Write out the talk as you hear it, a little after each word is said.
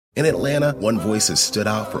In Atlanta, one voice has stood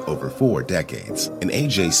out for over 4 decades. An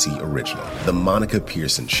AJC original, The Monica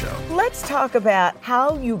Pearson Show. Let's talk about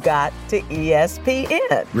how you got to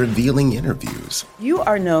ESPN. Revealing interviews. You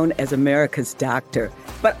are known as America's doctor,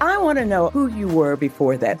 but I want to know who you were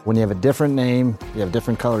before that. When you have a different name, you have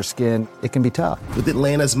different color skin, it can be tough. With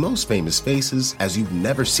Atlanta's most famous faces as you've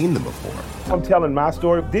never seen them before. I'm telling my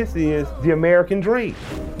story. This is the American dream.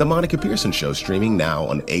 The Monica Pearson Show, streaming now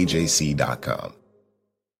on AJC.com.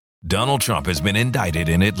 Donald Trump has been indicted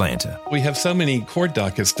in Atlanta. We have so many court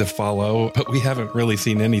dockets to follow, but we haven't really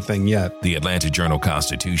seen anything yet. The Atlanta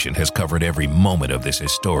Journal-Constitution has covered every moment of this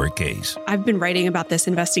historic case. I've been writing about this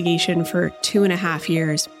investigation for 2.5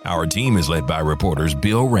 years. Our team is led by reporters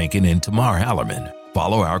Bill Rankin and Tamar Hallerman.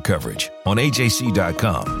 Follow our coverage on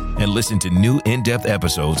AJC.com and listen to new in-depth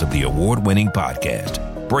episodes of the award-winning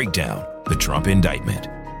podcast, Breakdown, the Trump Indictment,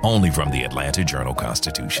 only from the Atlanta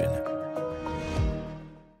Journal-Constitution.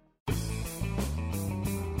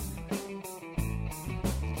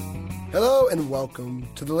 Hello and welcome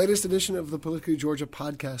to the latest edition of the Politically Georgia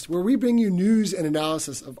podcast, where we bring you news and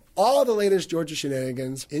analysis of all the latest Georgia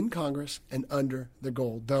shenanigans in Congress and under the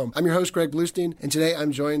Gold Dome. I'm your host, Greg Bluestein, and today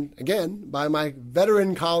I'm joined again by my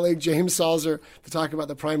veteran colleague, James Salzer, to talk about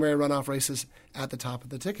the primary runoff races at the top of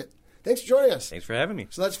the ticket. Thanks for joining us. Thanks for having me.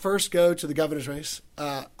 So let's first go to the governor's race,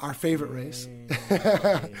 our favorite race.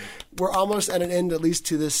 We're almost at an end, at least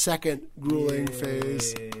to this second grueling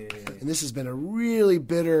phase. And this has been a really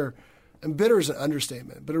bitter, and bitter is an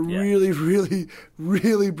understatement, but really,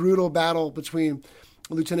 really brutal battle between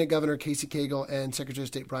Lieutenant Governor Casey Cagle and Secretary of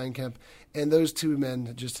State Brian Kemp. And those two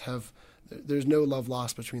men just have, there's no love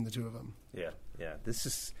lost between the two of them. Yeah. This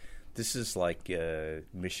is like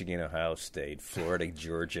Michigan, Ohio State, Florida,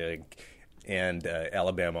 Georgia, and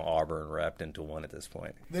Alabama, Auburn wrapped into one at this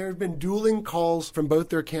point. There have been dueling calls from both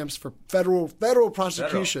their camps for federal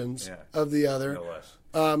prosecutions of the other. No less.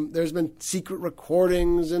 There's been secret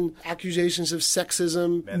recordings and accusations of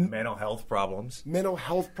sexism. Mental health problems,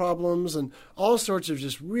 and all sorts of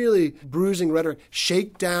just really bruising rhetoric,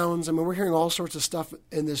 shakedowns. I mean, we're hearing all sorts of stuff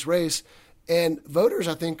in this race. And voters,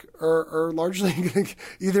 I think, are largely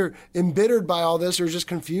either embittered by all this or just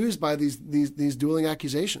confused by these dueling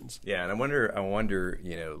accusations. Yeah, and I wonder,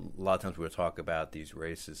 you know, a lot of times we'll talk about these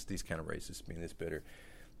kind of races being this bitter,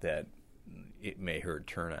 that it may hurt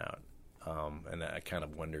turnout. And I kind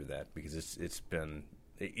of wonder that because it's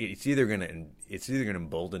either going to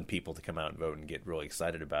embolden people to come out and vote and get really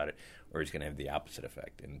excited about it, or it's going to have the opposite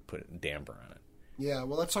effect and put a damper on it. Yeah,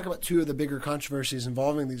 well, let's talk about two of the bigger controversies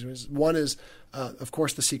involving these races. One is, of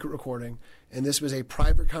course, the secret recording, and this was a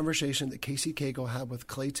private conversation that Casey Cagle had with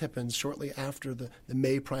Clay Tippins shortly after the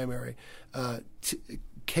May primary.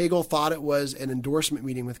 Cagle thought it was an endorsement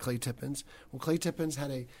meeting with Clay Tippins. Well, Clay Tippins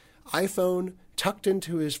had an iPhone tucked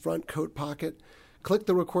into his front coat pocket, clicked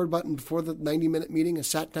the record button before the 90-minute meeting and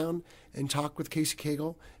sat down and talked with Casey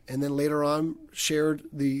Cagle, and then later on shared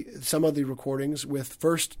some of the recordings with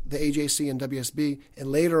first the AJC and WSB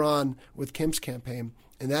and later on with Kemp's campaign.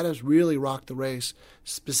 And that has really rocked the race,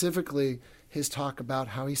 specifically his talk about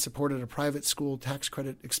how he supported a private school tax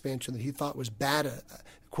credit expansion that he thought was bad,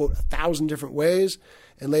 quote, 1,000 different ways.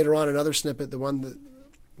 And later on, another snippet, the one that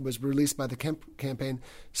was released by the Kemp campaign,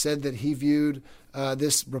 said that he viewed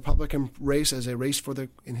this Republican race as a race for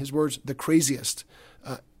in his words, the craziest.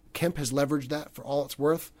 Kemp has leveraged that for all it's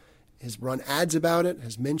worth, has run ads about it,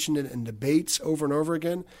 has mentioned it in debates over and over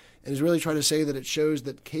again, and has really tried to say that it shows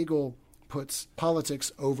that Cagle puts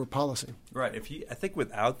politics over policy. Right. I think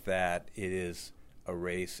without that, it is a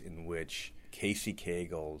race in which Casey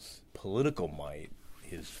Cagle's political might,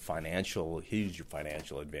 his huge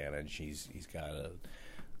financial advantage, he's got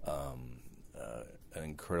an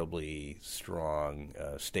incredibly strong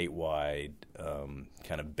statewide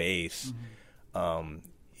kind of base. Mm-hmm.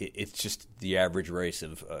 It's just the average race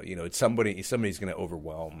of somebody's going to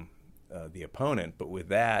overwhelm the opponent. But with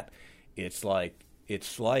that, it's like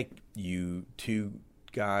you two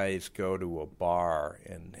guys go to a bar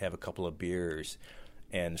and have a couple of beers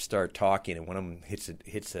and start talking, and one of them hits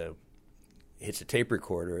a tape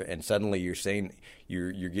recorder, and suddenly you're saying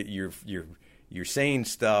you're saying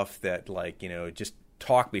stuff that, like, just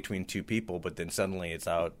talk between two people, but then suddenly it's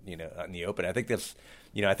out out in the open. I think that's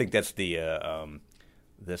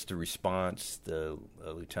the response the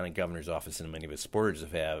Lieutenant Governor's office and many of his supporters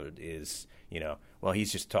have had is, well,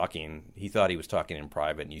 he's just talking. He thought he was talking in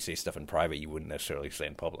private, and you say stuff in private you wouldn't necessarily say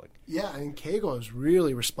in public. Yeah, and Cagle has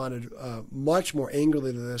really responded much more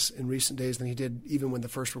angrily to this in recent days than he did even when the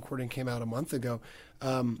first recording came out a month ago.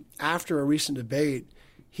 After a recent debate,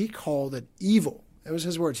 he called it evil. That was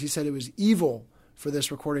his words. He said it was evil for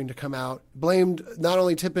this recording to come out, blamed not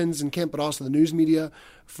only Tippins and Kemp, but also the news media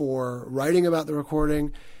for writing about the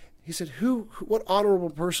recording. He said, what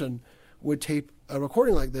honorable person would tape a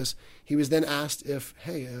recording like this? He was then asked if,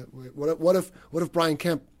 what if Brian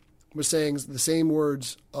Kemp was saying the same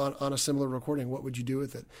words on a similar recording? What would you do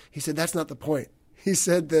with it? He said, that's not the point. He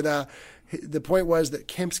said that the point was that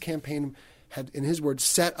Kemp's campaign had, in his words,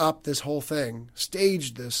 set up this whole thing,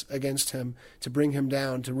 staged this against him to bring him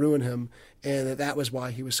down, to ruin him, and that was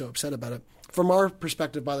why he was so upset about it. From our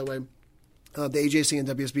perspective, by the way, the AJC and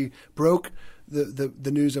WSB broke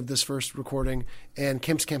the news of this first recording, and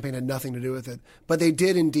Kemp's campaign had nothing to do with it. But they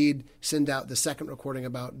did indeed send out the second recording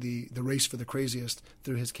about the race for the craziest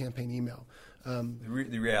through his campaign email.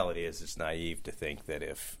 The reality is, it's naive to think that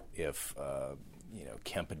if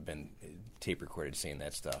Kemp had been tape recorded saying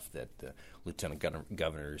that stuff, that the lieutenant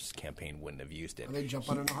governor's campaign wouldn't have used it. They jump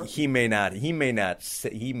on it in a heartbeat.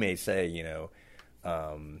 He may say,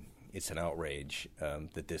 it's an outrage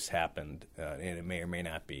that this happened, and it may or may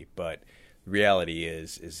not be. But the reality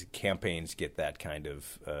is campaigns get that kind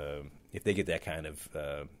of if they get that kind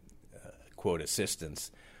of quote assistance,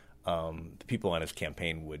 the people on his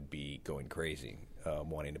campaign would be going crazy.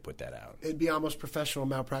 Wanting to put that out. It'd be almost professional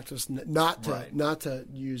malpractice not to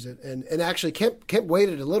use it. And actually, Kemp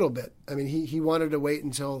waited a little bit. I mean, he wanted to wait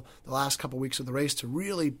until the last couple of weeks of the race to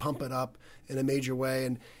really pump it up in a major way,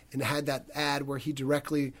 and had that ad where he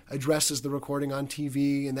directly addresses the recording on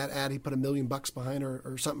TV. And that ad, he put $1 million behind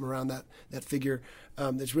or something around that figure.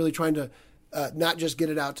 That's really trying to not just get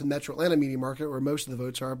it out to the Metro Atlanta media market where most of the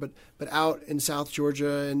votes are, but out in South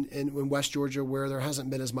Georgia and in West Georgia where there hasn't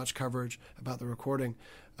been as much coverage about the recording.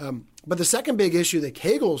 But the second big issue that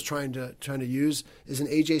Cagle's trying to use is an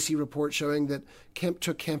AJC report showing that Kemp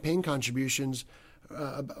took campaign contributions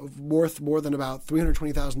worth more than about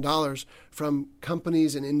 $320,000 from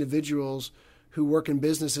companies and individuals who work in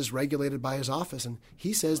businesses regulated by his office, and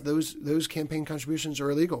he says those campaign contributions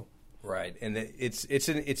are illegal. Right, and it's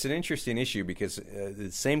an interesting issue because the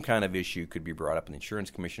same kind of issue could be brought up in the insurance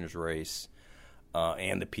commissioner's race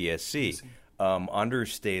and the PSC. Under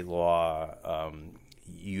state law,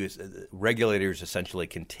 regulators essentially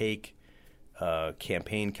can take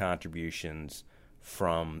campaign contributions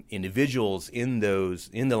from individuals in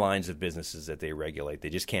the lines of businesses that they regulate. They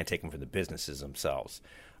just can't take them from the businesses themselves.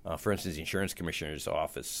 For instance, the insurance commissioner's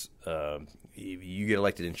office, you get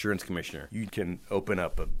elected insurance commissioner, you can open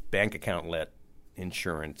up a bank account, let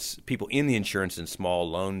people in the insurance and small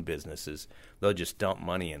loan businesses, they'll just dump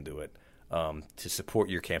money into it to support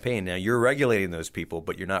your campaign. Now you're regulating those people,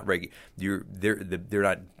 but you're not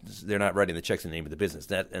they're not writing the checks in the name of the business.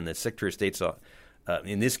 And the Secretary of State's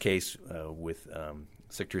in this case with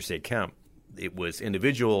Secretary of State Kemp, it was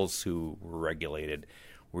individuals who were regulated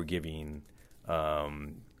were giving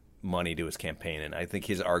money to his campaign, and I think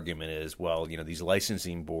his argument is, well, these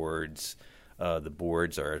licensing boards, the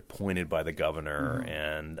boards are appointed by the governor,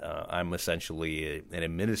 and I'm essentially an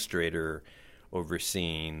administrator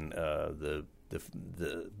overseeing the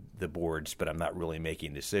boards, but I'm not really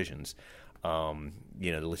making decisions. The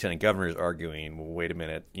lieutenant governor is arguing, well, wait a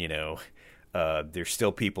minute, there's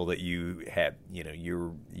still people that you have,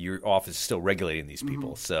 your office is still regulating these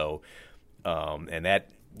people, so and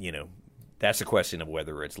that that's a question of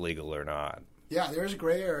whether it's legal or not. Yeah, there's a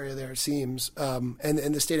gray area there, it seems.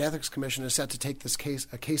 And the State Ethics Commission is set to take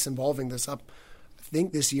a case involving this up, I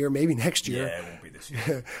think this year, maybe next year. Yeah, it won't be this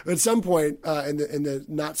year. At some point in the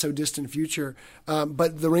not-so-distant future.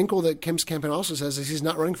 But the wrinkle that Kemp's campaign also says is he's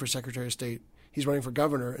not running for Secretary of State. He's running for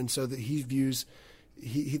governor, and so that he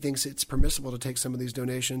thinks it's permissible to take some of these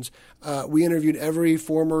donations. We interviewed every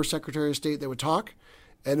former Secretary of State that would talk,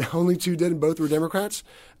 and only two did, and both were Democrats.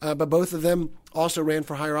 But both of them also ran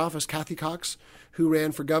for higher office. Kathy Cox, who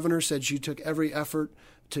ran for governor, said she took every effort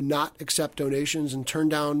to not accept donations and turn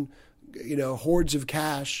down, hordes of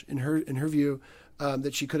cash in her view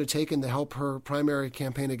that she could have taken to help her primary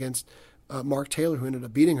campaign against Mark Taylor, who ended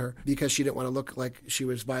up beating her because she didn't want to look like she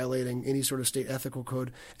was violating any sort of state ethical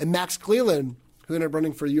code. And Max Cleland, who ended up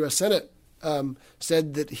running for the U.S. Senate,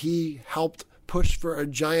 said that he helped push for a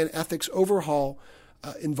giant ethics overhaul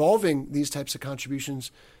involving these types of contributions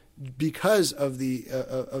because of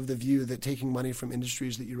the view that taking money from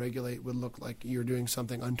industries that you regulate would look like you're doing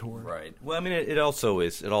something untoward. Right. Well, I mean, it's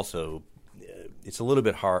a little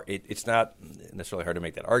bit hard. It's not necessarily hard to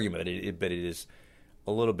make that argument, but it is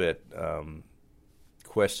a little bit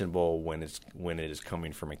questionable when it is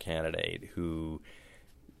coming from a candidate who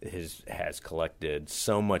has collected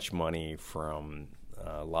so much money from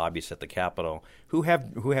lobbyists at the Capitol who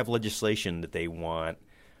have legislation that they want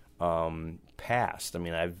passed. I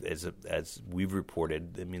mean, as we've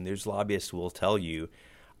reported, I mean, there's lobbyists who will tell you,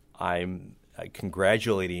 I'm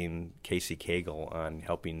congratulating Casey Cagle on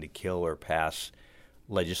helping to kill or pass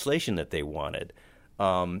legislation that they wanted.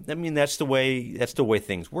 I mean, that's the way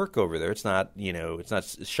things work over there. It's not, it's not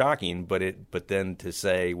shocking, but then to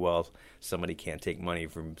say, well, somebody can't take money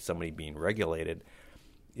from somebody being regulated,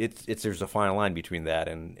 there's a fine line between that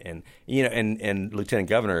and Lieutenant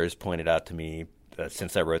Governor has pointed out to me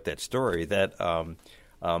since I wrote that story that and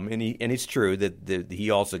it's true that he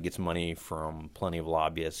also gets money from plenty of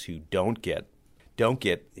lobbyists who don't get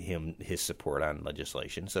him his support on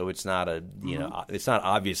legislation. So it's not it's not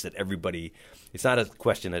obvious that everybody. It's not a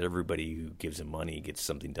question that everybody who gives him money gets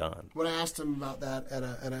something done. When I asked him about that at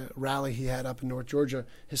a rally he had up in North Georgia,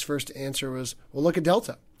 his first answer was, "Well, look at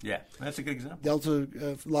Delta." Yeah, that's a good example.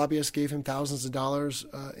 Delta lobbyists gave him thousands of dollars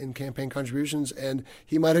in campaign contributions, and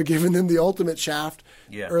he might have given them the ultimate shaft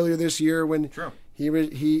earlier this year when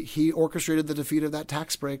he orchestrated the defeat of that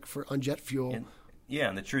tax break on jet fuel.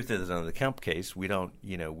 And the truth is, on the Kemp case, we don't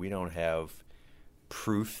have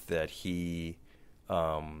proof that he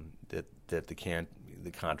that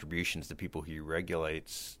the contributions to people he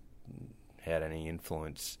regulates had any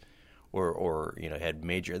influence or had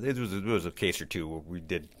major. There was a case or two where we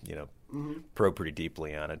did probe pretty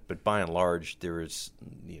deeply on it, but by and large, there is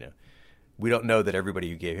we don't know that everybody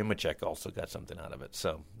who gave him a check also got something out of it.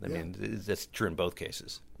 So, I mean, that's true in both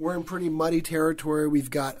cases. We're in pretty muddy territory. We've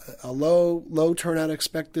got a low turnout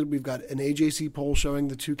expected. We've got an AJC poll showing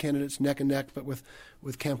the two candidates neck and neck, but with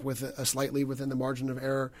Kemp with a slightly within the margin of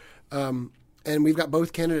error. And we've got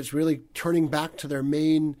both candidates really turning back to their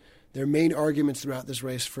main arguments throughout this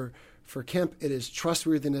race. For Kemp, it is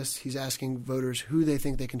trustworthiness. He's asking voters who they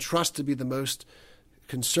think they can trust to be the most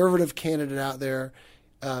conservative candidate out there.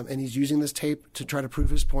 And he's using this tape to try to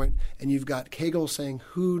prove his point. And you've got Cagle saying,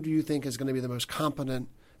 who do you think is going to be the most competent,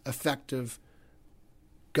 effective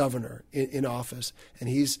governor in office? And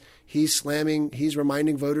he's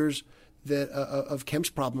reminding voters that of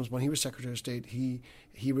Kemp's problems when he was Secretary of State.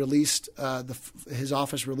 He released his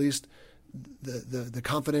office released the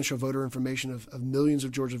confidential voter information of millions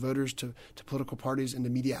of Georgia voters to political parties and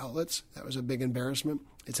to media outlets. That was a big embarrassment.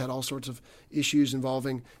 It's had all sorts of issues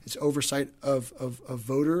involving its oversight of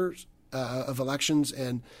voters, of elections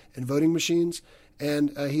and voting machines.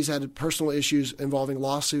 And he's had personal issues involving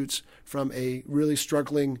lawsuits from a really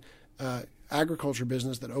struggling agriculture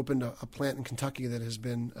business that opened a plant in Kentucky that has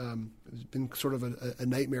been sort of a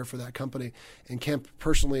nightmare for that company. And Kemp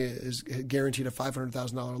personally is guaranteed a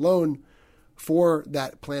 $500,000 loan for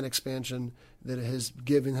that plant expansion that has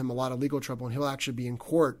given him a lot of legal trouble. And he'll actually be in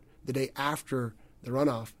court the day after the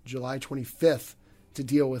runoff, July 25th, to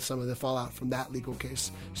deal with some of the fallout from that legal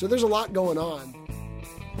case. So there's a lot going on.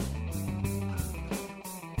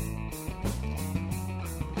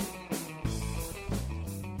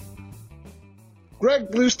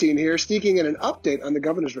 Greg Bluestein here, sneaking in an update on the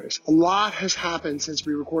governor's race. A lot has happened since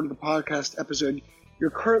we recorded the podcast episode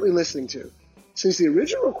you're currently listening to. Since the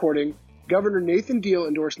original recording, Governor Nathan Deal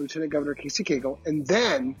endorsed Lieutenant Governor Casey Cagle, and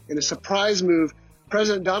then, in a surprise move,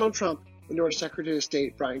 President Donald Trump endorsed Secretary of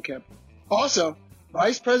State Brian Kemp. Also,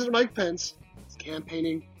 Vice President Mike Pence is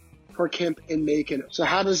campaigning for Kemp in Macon. So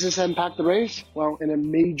how does this impact the race? Well, in a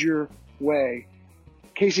major way.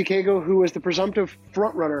 Casey Cagle, who was the presumptive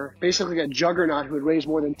frontrunner, basically a juggernaut who had raised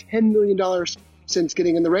more than $10 million since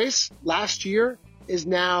getting in the race last year, is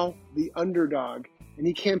now the underdog. And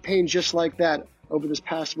he campaigned just like that over this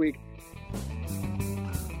past week.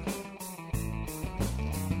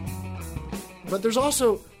 But there's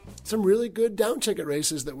also some really good down-ticket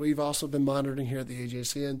races that we've also been monitoring here at the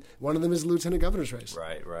AJC, and one of them is the Lieutenant Governor's race.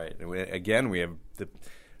 Right. And we have,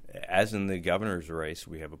 as in the governor's race,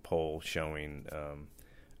 we have a poll showing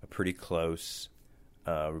a pretty close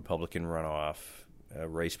Republican runoff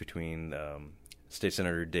race between State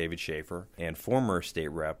Senator David Schaefer and former state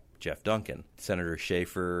rep Jeff Duncan. Senator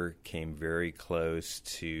Schaefer came very close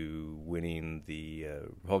to winning the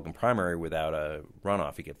Republican primary without a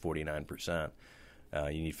runoff. He got 49%.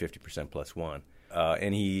 You need 50% plus one.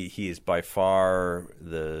 And he is by far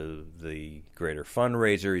the greater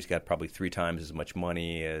fundraiser. He's got probably 3 times as much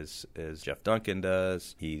money as Jeff Duncan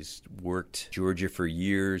does. He's worked Georgia for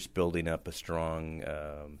years, building up a strong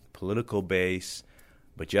political base.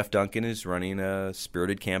 But Jeff Duncan is running a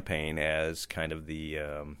spirited campaign as kind of the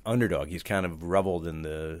underdog. He's kind of reveled in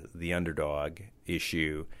the underdog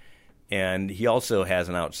issue. And he also has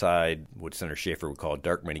an outside, what Senator Schaefer would call a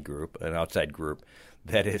dark money group, an outside group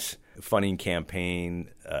that is funding campaign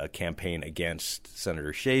against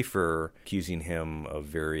Senator Schaefer, accusing him of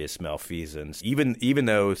various malfeasance. Even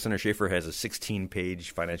though Senator Schaefer has a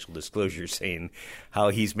 16-page financial disclosure saying how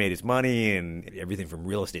he's made his money and everything from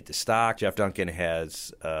real estate to stock, Jeff Duncan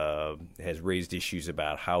has raised issues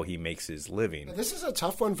about how he makes his living. Now, this is a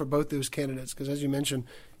tough one for both those candidates because, as you mentioned,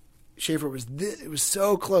 Schaefer was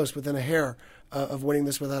so close, within a hair of winning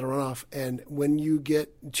this without a runoff. And when you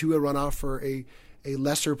get to a runoff for a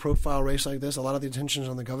lesser profile race like this, a lot of the attention is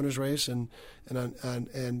on the governor's race and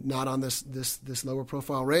not on this lower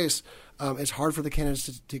profile race. It's hard for the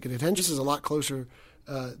candidates to get attention. This is a lot closer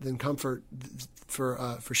than comfort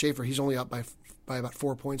for Schaefer. He's only up by about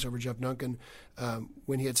 4 points over Jeff Duncan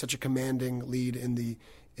when he had such a commanding lead in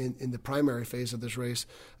the primary phase of this race.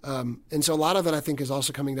 And so a lot of it, I think, is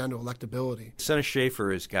also coming down to electability. Senator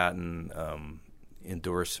Schaefer has gotten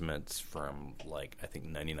endorsements from, I think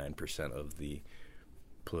 99% of the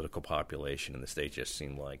political population in the state, just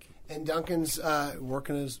seemed like. And Duncan's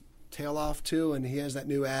working his tail off, too, and he has that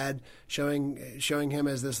new ad showing him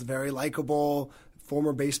as this very likable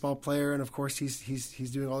former baseball player, and of course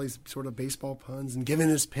he's doing all these sort of baseball puns and giving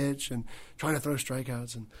his pitch and trying to throw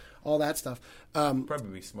strikeouts and all that stuff.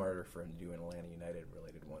 Probably be smarter for him to do an Atlanta United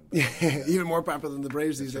related one. Yeah, even more popular than the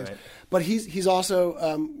Braves these days. Right. But he's also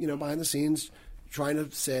behind the scenes trying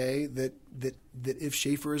to say that if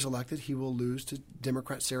Schaefer is elected, he will lose to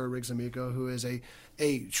Democrat Sarah Riggs-Amico, who is a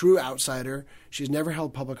true outsider. She's never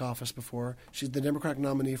held public office before. She's the Democratic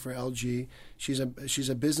nominee for LG. She's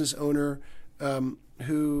a business owner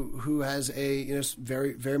who has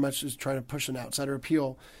very very much is trying to push an outsider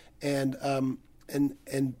appeal, and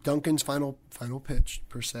Duncan's final pitch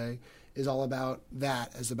per se is all about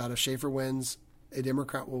that. Is about if Schaefer wins, a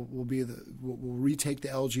Democrat will retake the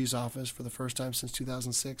LG's office for the first time since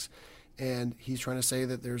 2006, and he's trying to say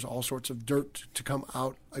that there's all sorts of dirt to come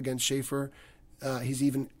out against Schaefer. He's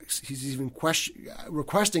even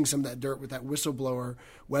requesting some of that dirt with that whistleblower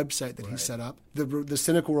website that he set up. The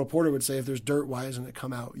cynical reporter would say, if there's dirt, why hasn't it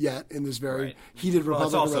come out yet in this very heated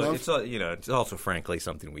Republican runoff? It's also frankly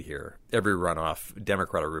something we hear every runoff,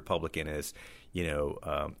 Democrat or Republican, is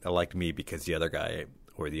elect me because the other guy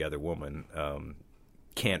or the other woman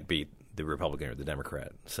can't beat the Republican or the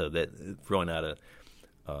Democrat. So that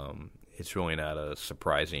it's really not a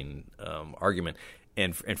surprising argument.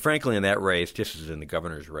 And frankly, in that race, just as in the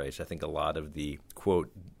governor's race, I think a lot of the, quote,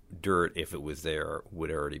 dirt, if it was there, would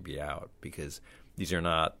already be out, because these are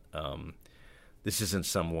not this isn't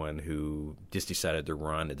someone who just decided to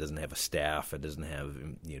run. It doesn't have a staff. It doesn't have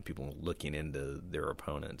people looking into their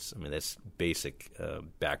opponents. I mean, that's basic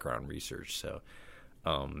background research. So,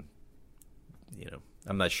 I'm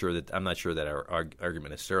not sure that our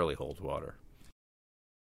argument necessarily holds water.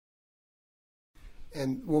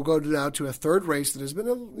 And we'll go now to a third race that has been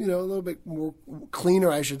a little bit more cleaner,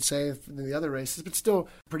 I should say, than the other races, but still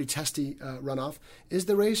pretty testy runoff, is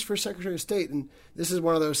the race for Secretary of State. And this is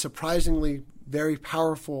one of those surprisingly very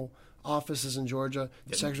powerful offices in Georgia.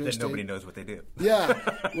 The Secretary of State. Nobody knows what they do. Yeah.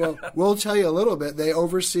 Well, we'll tell you a little bit. They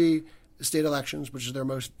oversee state elections, which is their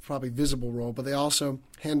most probably visible role, but they also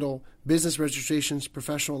handle business registrations,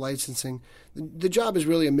 professional licensing. The job is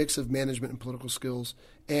really a mix of management and political skills,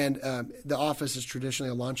 and the office is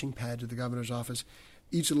traditionally a launching pad to the governor's office.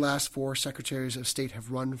 Each of the last 4 secretaries of state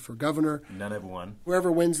have run for governor. None have won.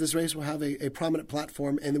 Whoever wins this race will have a prominent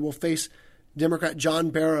platform, and they will face Democrat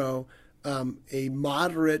John Barrow, a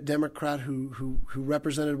moderate Democrat who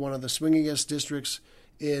represented one of the swingingest districts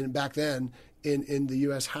back then in the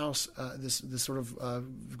U.S. House, this sort of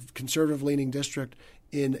conservative-leaning district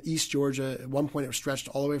in East Georgia. At one point, it was stretched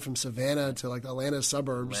all the way from Savannah to the Atlanta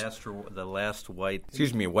suburbs. The last white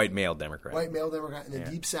male Democrat. White male Democrat in the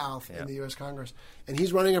Deep South in the U.S. Congress. And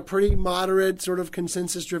he's running a pretty moderate, sort of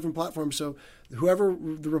consensus-driven platform. So whoever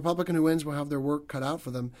the Republican who wins will have their work cut out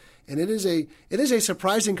for them. And it is a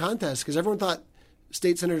surprising contest because everyone thought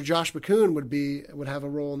State Senator Josh McCoon would have a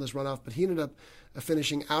role in this runoff, but he ended up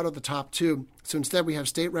finishing out of the top 2. So instead, we have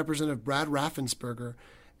State Representative Brad Raffensperger,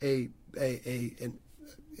 a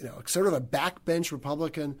sort of a backbench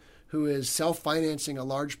Republican who is self-financing a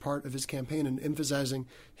large part of his campaign and emphasizing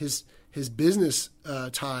his business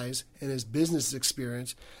ties and his business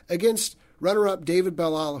experience against runner-up David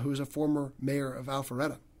Bellala, who is a former mayor of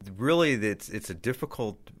Alpharetta. Really, it's a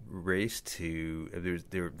difficult race to.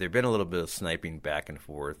 There've been a little bit of sniping back and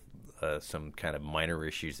forth, some kind of minor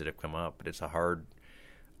issues that have come up, but it's a hard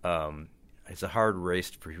race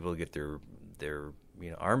for people to get their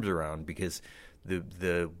arms around, because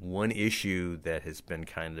the one issue that has been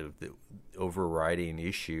kind of the overriding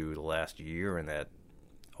issue the last year in that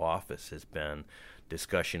office has been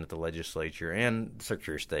discussion at the legislature and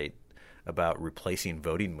Secretary of State about replacing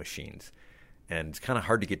voting machines. And it's kind of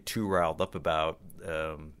hard to get too riled up about,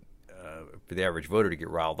 for the average voter to get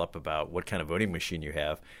riled up about what kind of voting machine you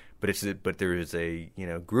have. But there is a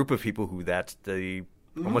group of people who that's the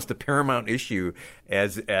almost the paramount issue,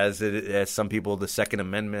 as some people the Second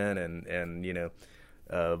Amendment and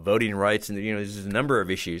voting rights, and there's a number of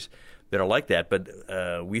issues that are like that. But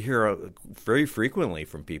we hear very frequently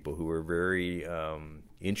from people who are very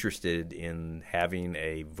interested in having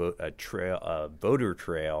a voter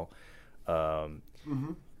trail.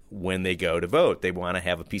 When they go to vote, they want to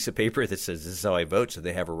have a piece of paper that says this is how I vote, so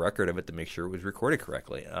they have a record of it to make sure it was recorded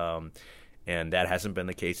correctly. And that hasn't been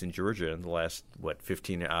the case in Georgia in the last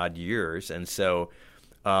 15 odd years. And so,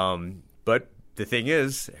 but the thing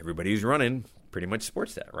is, everybody who's running pretty much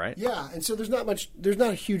supports that, right? Yeah, and so there's not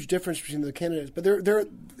a huge difference between the candidates, but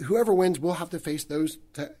whoever wins will have to face those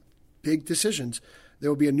big decisions. There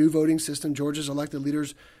will be a new voting system. Georgia's elected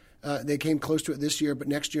leaders. They came close to it this year, but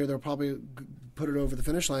next year they'll probably put it over the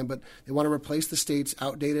finish line. But they want to replace the state's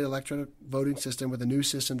outdated electronic voting system with a new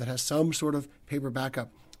system that has some sort of paper backup.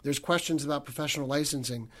 There's questions about professional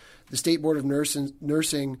licensing. The State Board of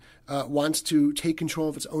Nursing wants to take control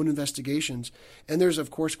of its own investigations. And there's, of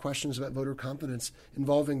course, questions about voter confidence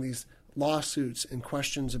involving these lawsuits and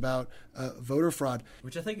questions about voter fraud.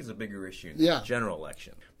 Which I think is a bigger issue in the general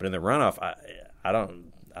election. But in the runoff, I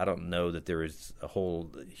don't know that there is a whole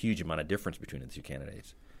huge amount of difference between the two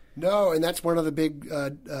candidates. No, and that's one of the big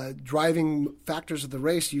driving factors of the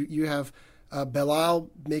race. You have Belal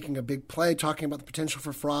making a big play, talking about the potential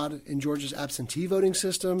for fraud in Georgia's absentee voting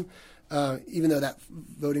system. Even though that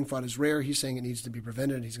voting fraud is rare, he's saying it needs to be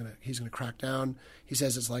prevented. He's going to crack down. He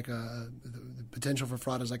says it's like the potential for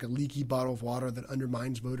fraud is like a leaky bottle of water that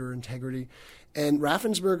undermines voter integrity. And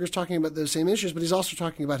Raffensperger is talking about those same issues, but he's also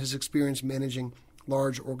talking about his experience managing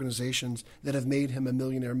large organizations that have made him a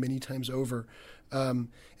millionaire many times over. And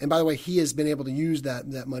by the way, he has been able to use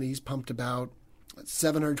that money. He's pumped about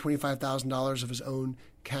 $725,000 of his own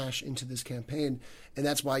cash into this campaign, and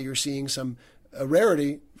that's why you're seeing a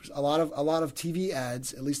rarity, a lot of TV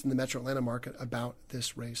ads, at least in the Metro Atlanta market, about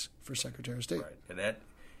this race for Secretary of State. Right, and that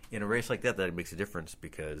in a race like that makes a difference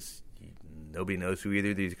because nobody knows who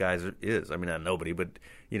either of these guys is. I mean, not nobody, but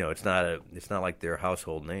it's not like they're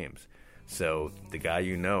household names. So the guy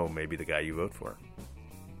you know may be the guy you vote for.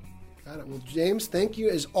 Got it. Well, James, thank you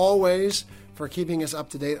as always for keeping us up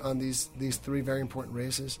to date on these three very important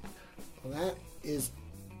races. Well, that is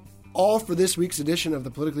all for this week's edition of the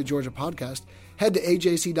Politically Georgia podcast. Head to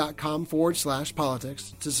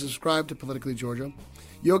ajc.com/politics to subscribe to Politically Georgia.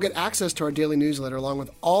 You'll get access to our daily newsletter along with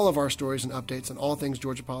all of our stories and updates on all things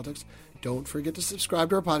Georgia politics. Don't forget to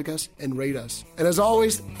subscribe to our podcast and rate us. And as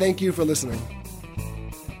always, thank you for listening.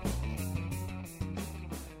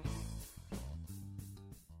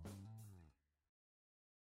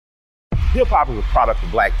 Hip-hop is a product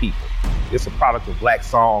of black people. It's a product of black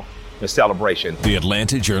song and celebration. The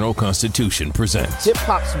Atlanta Journal-Constitution presents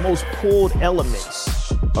hip-hop's most pulled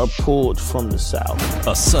elements are pulled from the South.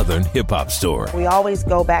 A Southern hip-hop story. We always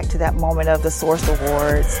go back to that moment of the Source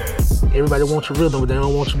Awards. Everybody wants your rhythm, but they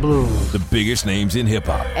don't want your blues. The biggest names in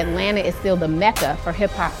hip-hop. Atlanta is still the mecca for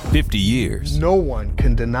hip-hop. 50 years. No one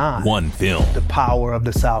can deny one film. The power of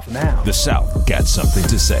the South now. The South got something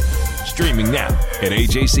to say. Streaming now at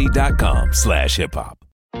ajc.com/hiphop.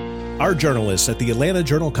 Our journalists at the Atlanta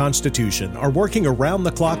Journal-Constitution are working around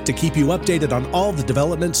the clock to keep you updated on all the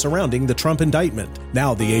developments surrounding the Trump indictment.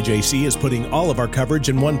 Now the AJC is putting all of our coverage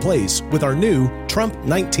in one place with our new Trump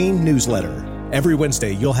 19 newsletter. Every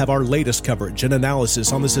Wednesday, you'll have our latest coverage and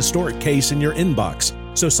analysis on this historic case in your inbox.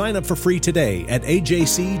 So sign up for free today at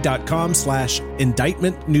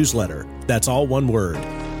ajc.com/indictment newsletter. That's all one word.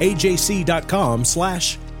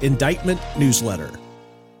 ajc.com/indictment newsletter.